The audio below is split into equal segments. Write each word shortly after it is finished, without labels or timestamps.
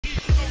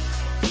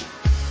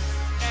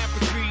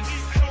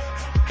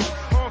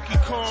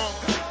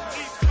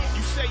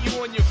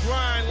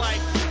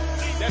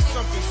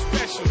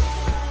official.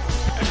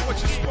 That's what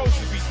you're supposed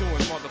to be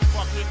doing,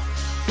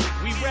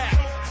 motherfucker. We rap.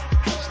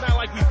 It's not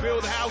like we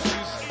build houses.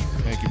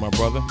 Thank you, my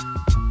brother.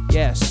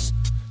 Yes.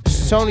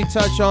 Tony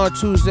Touch on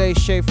Tuesday,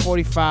 Shade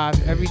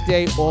 45. Every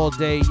day, all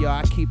day, yo,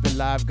 I keep it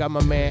live. Got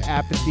my man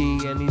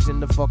Apathy, and he's in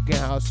the fucking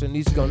house, and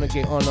he's gonna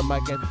get on the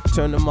mic and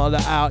turn the mother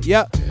out.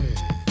 Yep.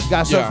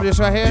 Got something for this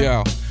right here?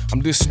 Yeah.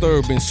 I'm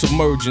disturbing,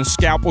 submerging,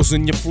 scalpels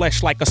in your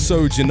flesh like a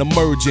surgeon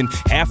emerging.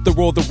 After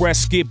all the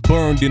rest get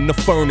burned in the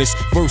furnace,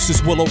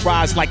 verses will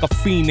arise like a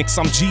phoenix.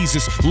 I'm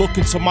Jesus, look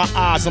into my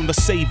eyes, I'm the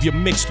savior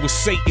mixed with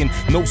Satan.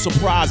 No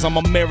surprise, I'm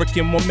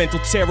American, more mental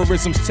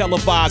terrorism's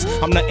televised.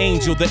 I'm the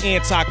angel, the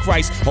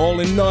antichrist, all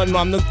in none.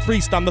 I'm the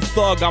priest, I'm the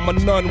thug, I'm a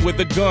nun with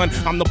a gun.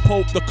 I'm the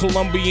pope, the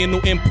Colombian who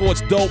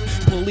imports dope.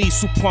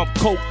 Police who pump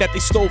coke that they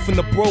stole from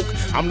the broke.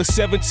 I'm the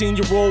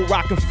 17-year-old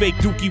rocking fake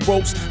dookie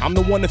ropes. I'm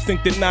the one to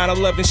think that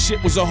 9/11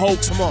 shit was a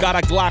hoax. Got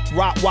a Glock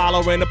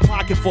Rottweiler and a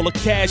pocket full of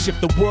cash if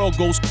the world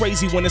goes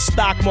crazy when the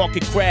stock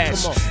market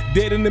crash.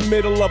 Dead in the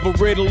middle of a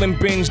Ritalin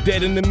binge,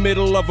 dead in the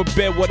middle of a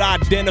bed with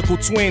identical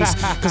twins.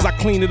 Cause I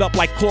clean it up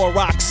like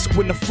Clorox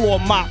when the floor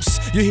mops.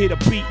 You hear the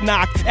beat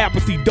knock,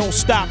 Apathy don't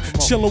stop.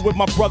 Chillin' with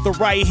my brother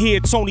right here,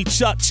 Tony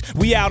Chutch.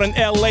 We out in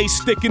LA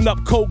sticking up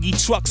Kogi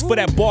trucks for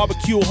that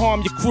barbecue.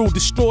 Harm your crew,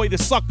 destroy the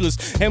suckers.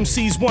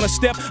 MCs wanna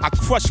step, I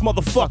crush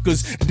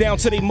motherfuckers. Down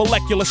to their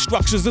molecular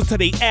structures, into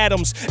their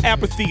atoms.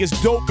 Apathy is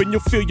dope and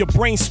you'll feel your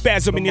brain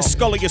spasm in your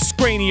skull or your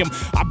scranium.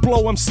 I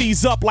blow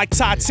MCs up like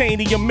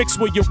titanium mixed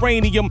with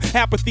uranium.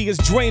 Apathy is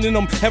draining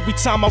them. Every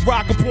time I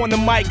rock upon the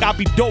mic, I'll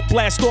be dope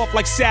blast off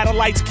like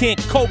satellites can't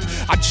cope.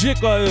 I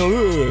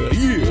jiggle,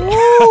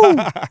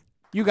 yeah.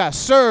 You got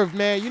served,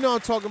 man. You know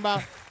what I'm talking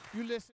about. You listen.